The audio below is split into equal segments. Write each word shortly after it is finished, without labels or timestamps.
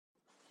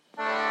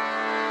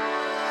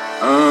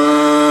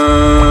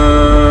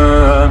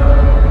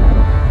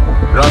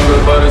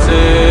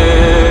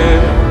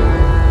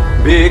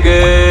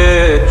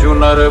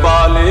जुनर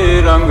वाली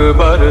रंग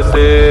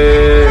बरसे।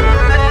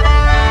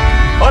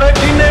 और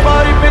किन्ने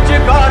बारी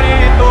पिचकारी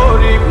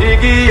तोरी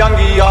भीगी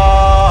अंगिया,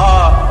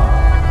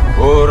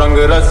 ओ रंग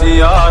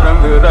रसिया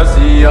रंग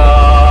रसिया।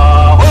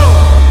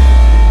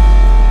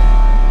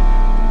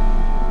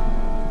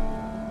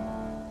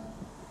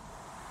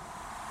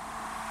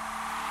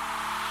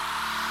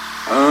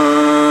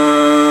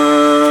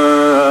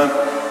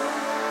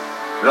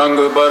 रंग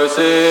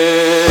बरसे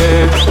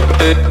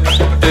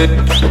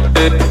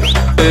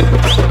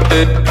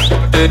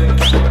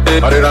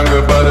अरे रंग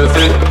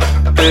बरसे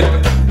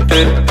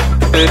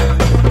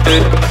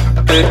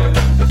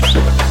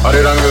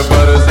अरे रंग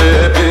बरसे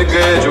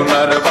भीगे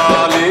जुनर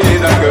वाली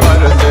रंग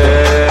बरसे।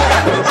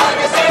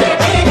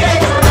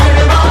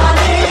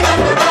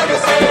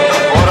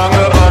 ओ रंग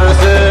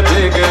बरसे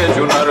भीगे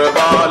जुनर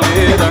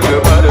वाली रंग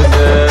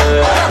बरसे।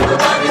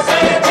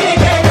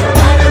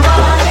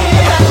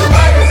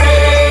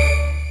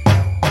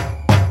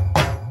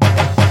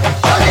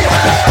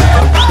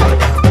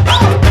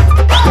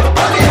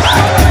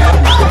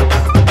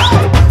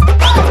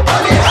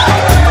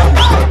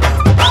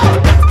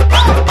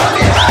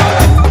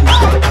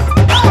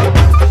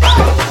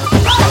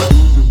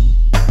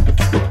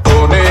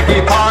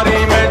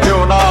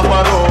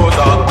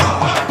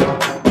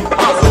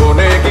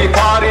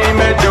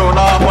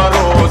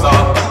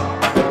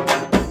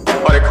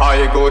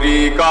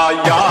 गोरी का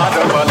यार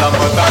बलम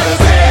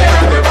तरसे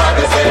रंग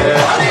बरसे।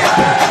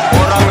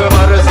 ओ रंग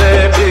बरसे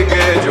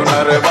भीगे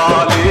जुनर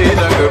वाली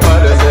रंग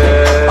बरसे।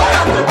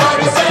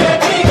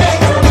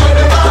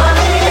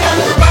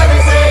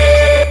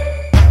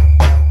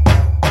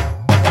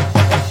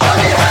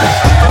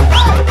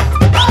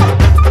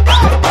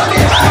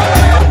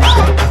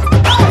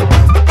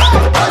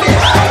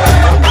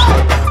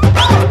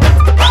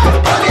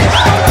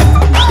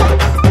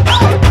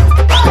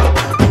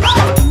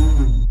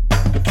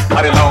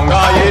 अरे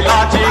लौंगा ये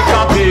लाची का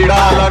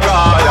बीड़ा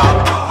लगाया,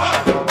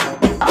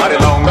 अरे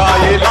लौंगा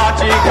ये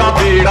लाची का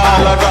बीड़ा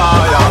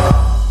लगाया।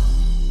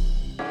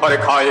 और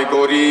खाए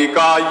गोरी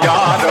का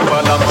यार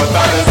बलम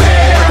तरसे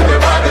रंग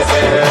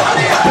बरसे।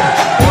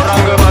 ओ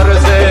रंग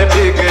बरसे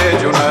भीगे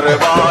जुनर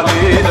वाली